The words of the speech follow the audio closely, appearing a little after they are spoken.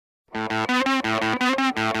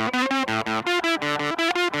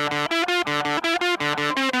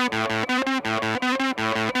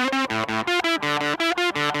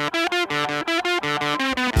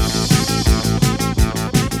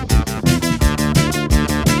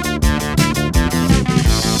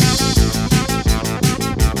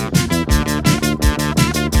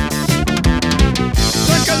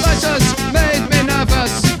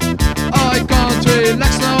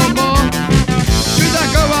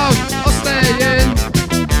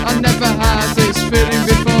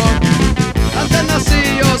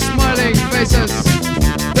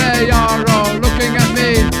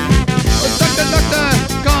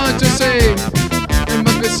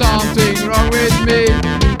with me.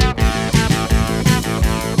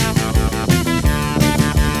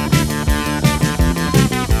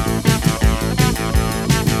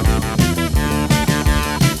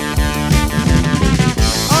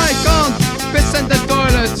 I can't piss in the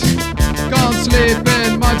toilet, can't sleep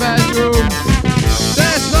in my bedroom.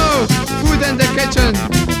 There's no food in the kitchen,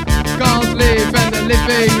 can't live in the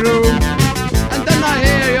living room. And then I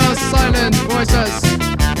hear your silent voices,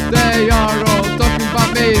 they are all talking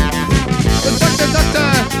about me. But doctor, doctor,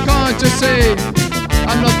 can't you see,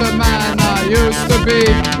 I'm not the man I used to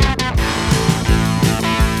be.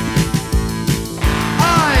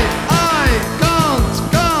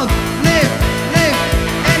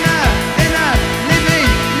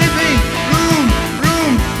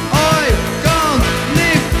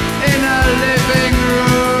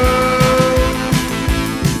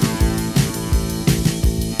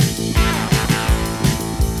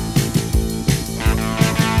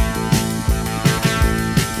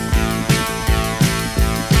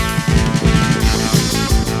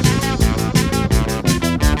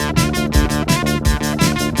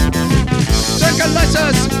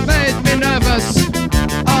 License made me nervous,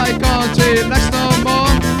 I can't relax no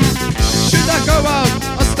more. Should I go out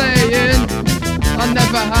or stay in? I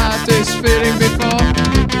never had this feeling before.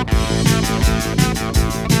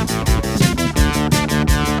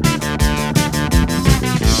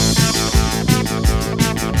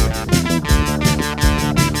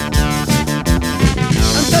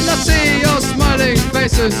 And then I see your smiling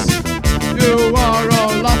faces, you are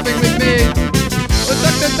all laughing with me. But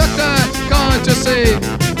doctor, doctor, can't you see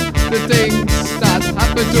the things that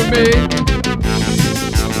happen to me?